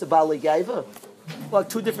types of Balei Gaiva,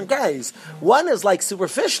 two different guys. One is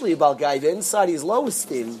superficially Baal Gaiva, inside he's low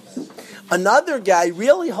esteem. Another guy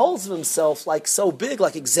really holds himself like so big,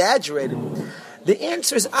 like exaggerated. The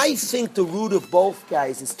answer is, I think the root of both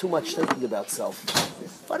guys is too much thinking about self.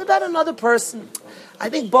 What about another person? I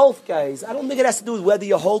think both guys. I don't think it has to do with whether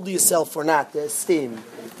you hold to yourself or not, the esteem.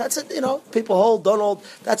 That's it, people hold, don't hold.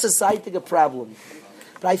 That's a scientific problem.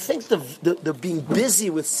 But I think the being busy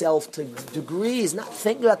with self to degrees, not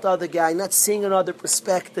thinking about the other guy, not seeing another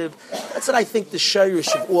perspective, that's what I think the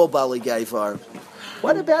shayrish of all Bali Gaiva are.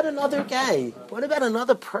 What about another guy? What about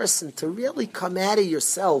another person to really come out of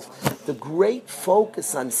yourself? The great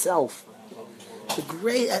focus on self. The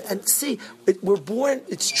great, and see, we're born,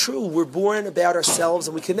 it's true, we're born about ourselves,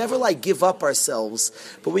 and we can never give up ourselves,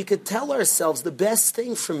 but we could tell ourselves, the best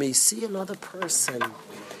thing for me, see another person,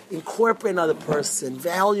 incorporate another person,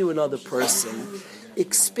 value another person,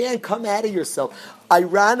 expand, come out of yourself.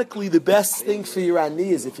 Ironically, the best thing for your ani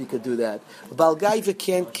is if you could do that. Baal Gaiva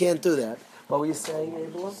can't do that. What were you saying,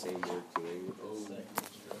 Abel?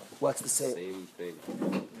 What's the same? Same thing.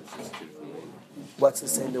 What's the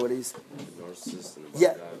same to what he's? Narcissist and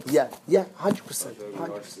Yeah, 100%. 100%.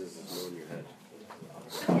 Narcissist is knowing your head.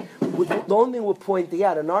 The only thing we're pointing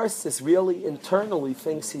out, a narcissist really internally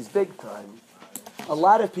thinks he's big time. A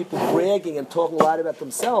lot of people bragging and talking a lot about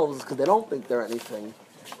themselves because they don't think they're anything.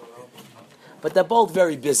 But they're both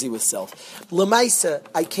very busy with self. Lemaisa,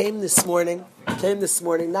 I came this morning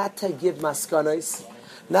not to give maskanos,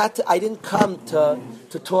 I didn't come to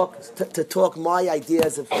talk my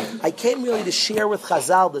ideas of. I came really to share with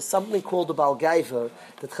Chazal. There's something called the Baal Gaiva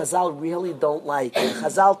that Chazal really don't like. And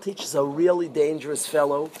Chazal teaches a really dangerous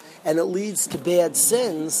fellow, and it leads to bad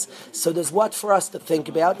sins. So there's what for us to think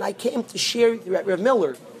about. And I came to share with Rav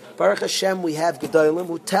Miller. Baruch Hashem, we have Gedolim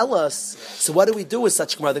who tell us. So what do we do with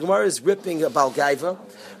such Gemara? The Gemara is ripping a Baal Gaiva.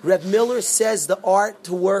 Rav Miller says the art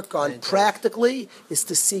to work on practically is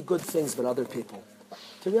to see good things with other people.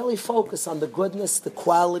 To really focus on the goodness, the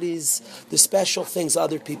qualities, the special things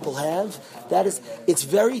other people have. It's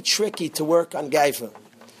very tricky to work on Gaiva.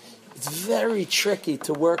 It's very tricky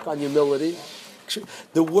to work on humility.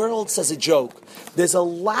 The world says a joke. There's a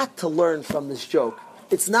lot to learn from this joke.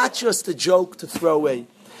 It's not just a joke to throw away.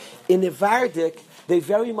 In Ivardik, they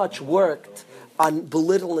very much worked on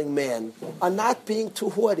belittling man, on not being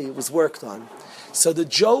too haughty. It was worked on. So the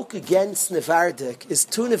joke against Nevardik is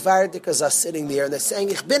two Nevardikas are sitting there and they're saying,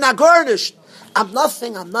 Ich bin agornished. I'm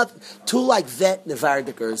nothing. Two vet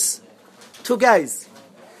Nevardikers. Two guys.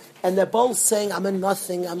 And they're both saying, I'm a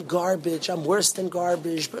nothing, I'm garbage, I'm worse than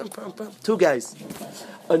garbage. Two guys.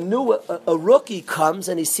 A rookie comes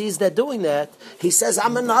and he sees they're doing that. He says,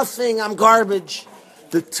 I'm a nothing, I'm garbage.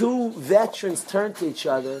 The two veterans turn to each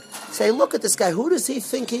other, say, look at this guy. Who does he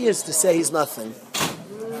think he is to say he's nothing?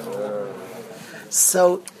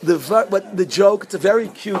 So the joke, it's a very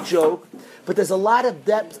cute joke, but there's a lot of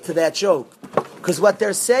depth to that joke. Because what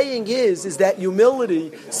they're saying is that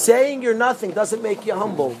humility, saying you're nothing doesn't make you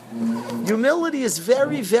humble. Humility is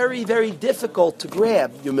very, very, very difficult to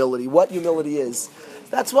grab, humility, what humility is.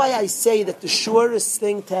 That's why I say that the surest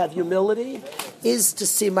thing to have humility is to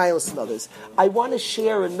see miles in others. I want to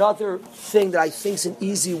share another thing that I think is an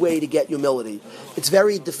easy way to get humility. It's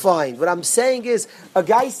very defined. What I'm saying is, a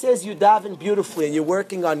guy says you daven beautifully and you're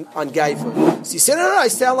working on gaiva. So you say, no, I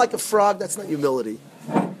sound like a frog. That's not humility.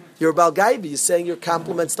 You're about gaiva. You're saying your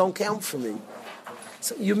compliments don't count for me.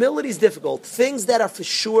 So humility is difficult. Things that are for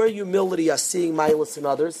sure humility are seeing miles in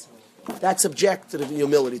others. That's objective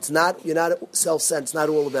humility. It's not, you're not self-centered. It's not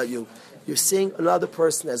all about you. You're seeing another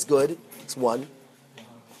person as good. It's one.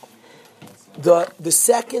 The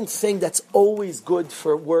second thing that's always good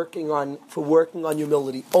for working on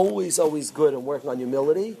humility, always good and working on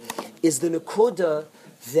humility, is the nekuda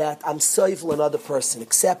that I'm soivel another person,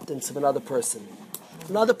 acceptance of another person.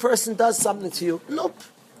 Another person does something to you. Nope,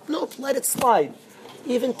 let it slide.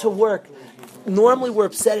 Even to work. Normally we're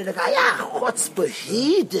upset at a guy, but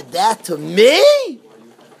he did that to me?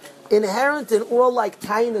 Inherent in all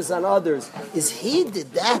tainas on others is he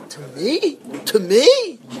did that to me? To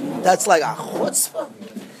me? That's like a chutzpah.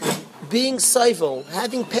 Being civil,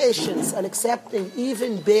 having patience, and accepting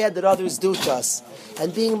even bad that others do to us,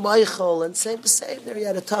 and being meichel and saying, there you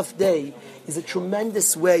had a tough day, is a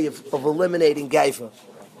tremendous way of eliminating gaiva.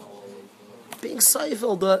 Being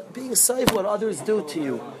civil what others do to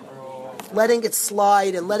you. Letting it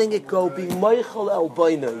slide and letting it go, being meichel el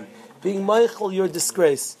bainai, being meichel your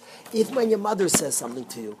disgrace. Even when your mother says something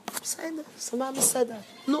to you, say that. So mama said that.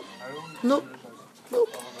 No.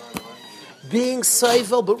 Being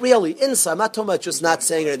civil, but really inside. I'm not talking about just not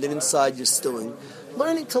saying it and then inside you're stewing.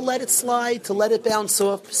 Learning to let it slide, to let it bounce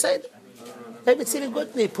off. Say that. Maybe it's even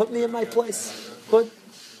good to me. Put me in my place. Good.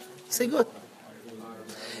 Say good.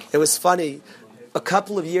 It was funny. A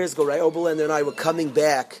couple of years ago, Rabbi Oberlander and I were coming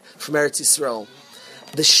back from Eretz Yisrael.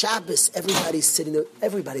 The Shabbos, everybody's sitting there.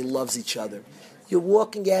 Everybody loves each other. You're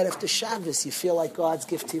walking out after Shabbos. You feel like God's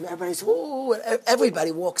gift to you.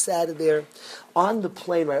 Everybody walks out of there. On the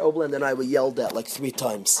plane, Rabbi Oberlander and I were yelled at like 3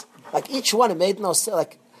 times. Like each one, it made no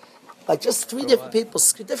sense. Like just 3 different people,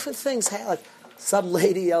 different things. Like some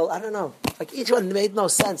lady yelled, I don't know. Like each one made no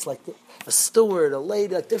sense. Like a steward, a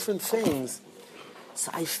lady, like different things. So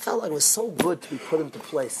I felt like it was so good to be put into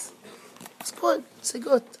place. It's good. It's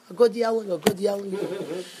good. A good yelling.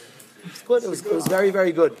 It's good. It was very,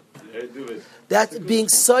 very good. That being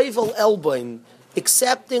soivel elboin,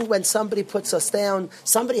 accepting when somebody puts us down,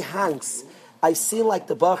 somebody hangs. I see like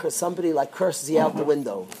the bacher, somebody like curses you out the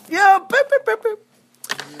window. Yeah,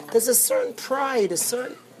 there's a certain pride,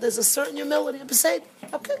 there's a certain humility. I'm saying,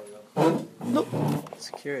 okay. No.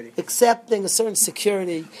 Security. Accepting a certain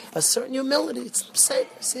security, a certain humility. It's say,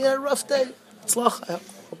 see a rough day. It's lach. I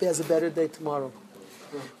hope he has a better day tomorrow.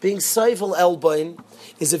 Being soivel elboin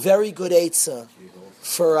is a very good eitzah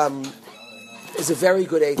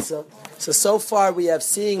So far we have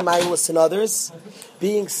seeing mindless in others,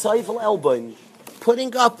 being soivel elboin,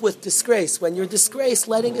 putting up with disgrace. When you're disgraced,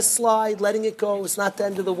 letting it slide, letting it go. It's not the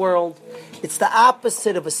end of the world. It's the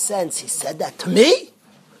opposite of a sense. He said that to me.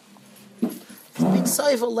 Being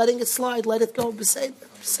soivel, letting it slide, let it go. Okay.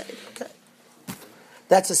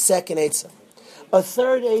 That's a second eitzah. A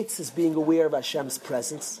third eitzah is being aware of Hashem's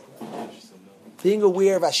presence. Being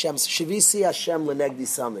aware of Hashem's Shivisi Hashem lenegdi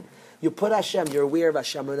samid. You put Hashem, you're aware of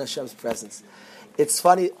Hashem, you're in Hashem's presence. It's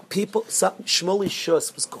funny, Shmuley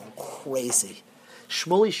Shus was going crazy.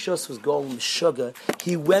 Shmuley Shus was going sugar.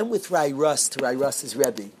 He went with Rai Russ to Rai Russ's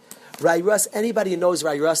Rebbe. Rai Russ, anybody who knows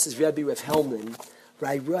Rai Russ's Rebbe, Rev Hellman,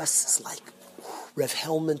 Rai Russ is like, Rev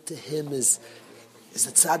Hellman to him is the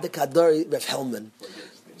Tzaddik Adori, Rev Hellman.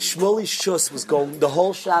 Shmuley Shus was going the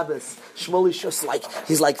whole Shabbos. Shmuley Shus,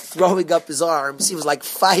 he's like throwing up his arms. He was like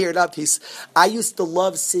fired up. I used to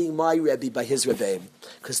love seeing my Rebbe by his Rebbeim,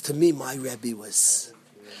 because to me my Rebbe was.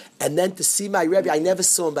 And then to see my Rebbe, I never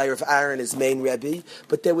saw him by Rav Aaron, his main Rebbe,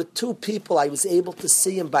 but there were 2 people I was able to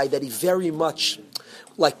see him by that he very much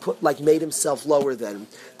made himself lower than.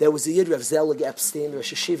 There was a Yid, Rav Zelig Epstein,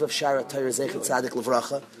 Rosh Hashiva of Shara Torah Zechet Tzadik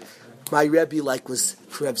Levracha. My Rebbe was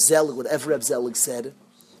for Rav Zelig, whatever Rav Zelig said.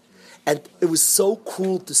 And it was so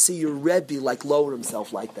cool to see your Rebbe lower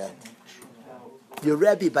himself like that. Your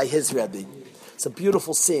Rebbe by his Rebbe. It's a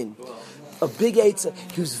beautiful scene. A big eitzah.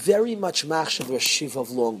 He was very much machshav Rosh Hashiva of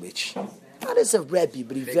Long Beach. Not as a Rebbe,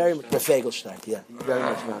 but he very much Refagelstadt. Yeah, very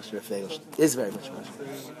much machshav Refagelstadt. Is very much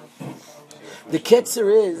machshav. The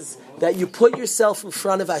kitzer is that you put yourself in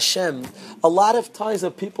front of Hashem. A lot of times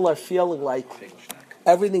when people are feeling like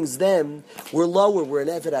everything's them, we're lower, we're an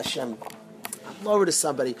Eved Hashem. I'm lower to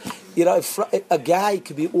somebody. You know, a guy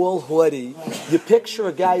could be all haughty. You picture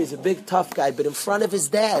a guy who's a big tough guy, but in front of his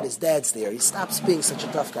dad's there. He stops being such a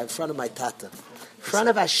tough guy in front of my tata. In front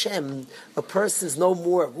of Hashem, a person's no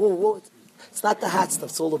more. Whoa. It's not the hot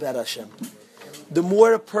stuff, it's all about Hashem. The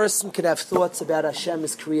more a person can have thoughts about Hashem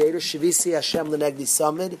as creator, Shivisi Hashem Lenegdi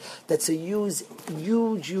Samid, that's a huge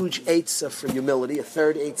eitzah for humility, a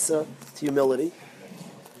third eitzah to humility.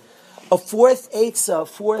 A fourth eitzah,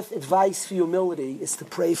 fourth advice for humility is to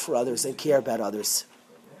pray for others and care about others.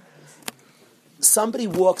 Somebody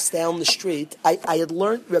walks down the street. I had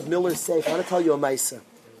learned Reb Miller's Sefer. I want to tell you a Maisa.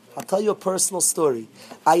 I'll tell you a personal story.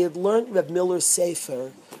 I had learned Reb Miller's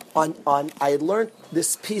Sefer I had learned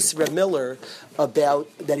this piece, Reb Miller, about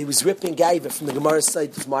that he was ripping Gaiva from the Gemara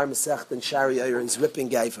site of Mar Masech and Shari Yair. He's ripping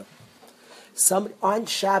Gaiva. On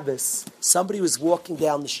Shabbos, somebody was walking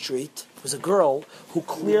down the street. It was a girl who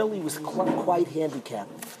clearly was quite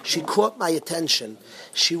handicapped. She caught my attention.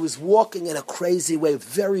 She was walking in a crazy way,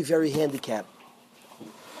 very, very handicapped.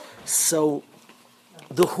 So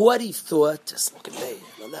the haughty thought, just look at me,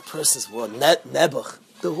 that person's word, Nebuch.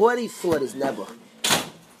 The haughty thought is Nebuch.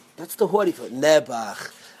 That's the haughty thought.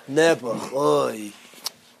 Nebuch, oi.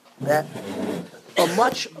 A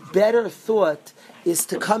much better thought is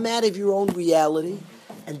to come out of your own reality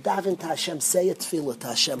and daven to Hashem, say a tefillah to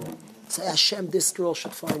Hashem. Say, Hashem, this girl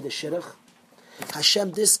should find a shidduch.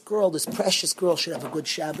 Hashem, this precious girl should have a good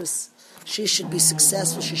Shabbos. She should be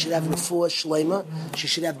successful. She should have refuah shleima. She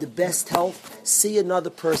should have the best health. See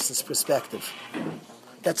another person's perspective.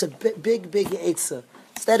 That's a big eitzah.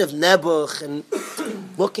 Instead of nebuch and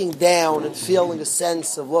looking down and feeling a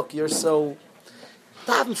sense of, look, you're so...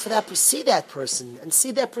 daven for that, see that person and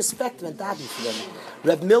see their perspective and daven for them.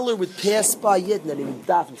 Reb Miller would pass by Yidden and he would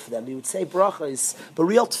daven for them. He would say brachas, but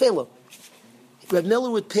real tefillah. Reb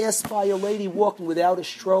Miller would pass by a lady walking without a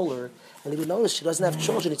stroller And he would notice she doesn't have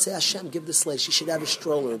children. He'd say, Hashem, give this lady, she should have a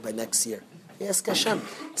stroller by next year. Ask Hashem.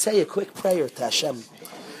 Say a quick prayer to Hashem.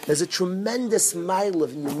 There's a tremendous mile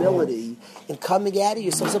of humility in coming out of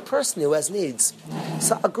yourself as a person who has needs.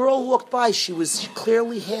 So a girl walked by, she was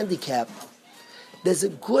clearly handicapped. There's a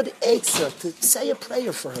good eitzah to say a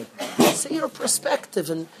prayer for her. Say your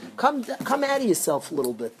perspective and come out of yourself a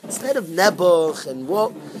little bit. Instead of nebuch and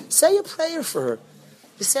what, say a prayer for her.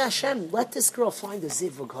 You say, Hashem, let this girl find a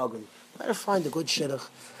zivug hagen. Let her find a good shidduch.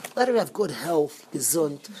 Let her have good health,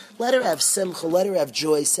 gesund. Let her have simcha. Let her have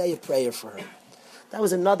joy. Say a prayer for her. That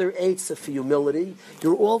was another eitzah for humility.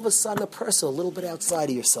 You're all of a sudden a person a little bit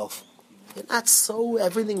outside of yourself. You're not so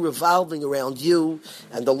everything revolving around you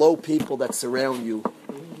and the low people that surround you,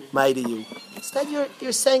 mighty you. Instead,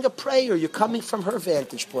 you're saying a prayer. You're coming from her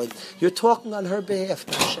vantage point. You're talking on her behalf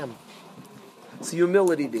to Hashem. So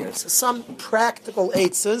humility there. So some practical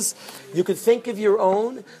eitzahs, you could think of your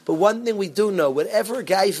own, but one thing we do know, whatever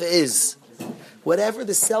gaiva is, whatever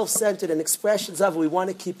the self-centered and expressions of it we want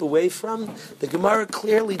to keep away from, the Gemara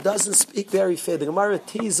clearly doesn't speak very fair. The Gemara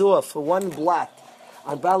tees off for one blot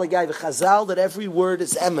on Bala Gaiva Chazal that every word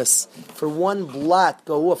is emes. For one blot,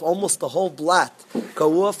 go off, almost the whole blot,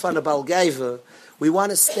 go off on a Bal Gaiva. We want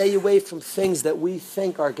to stay away from things that we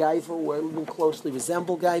think are Gaiva, or even closely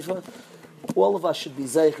resemble Gaiva. All of us should be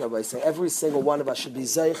zeicher, I say. Every single one of us should be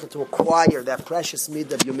zeicher to acquire that precious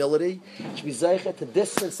meed of humility. Should be zeicher to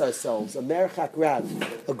distance ourselves, a merchak rav,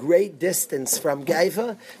 a great distance from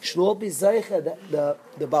gaiva. Should all be zeicher that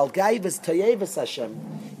the Baal Gaiva's tayevas Hashem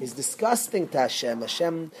is disgusting to Hashem.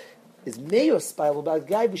 Hashem is Midos by the Baal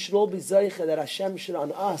Gaiva. We should all be zeicher that Hashem should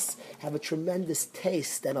on us have a tremendous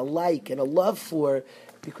taste and a like and a love for,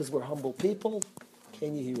 because we're humble people.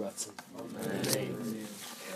 Can you hear us?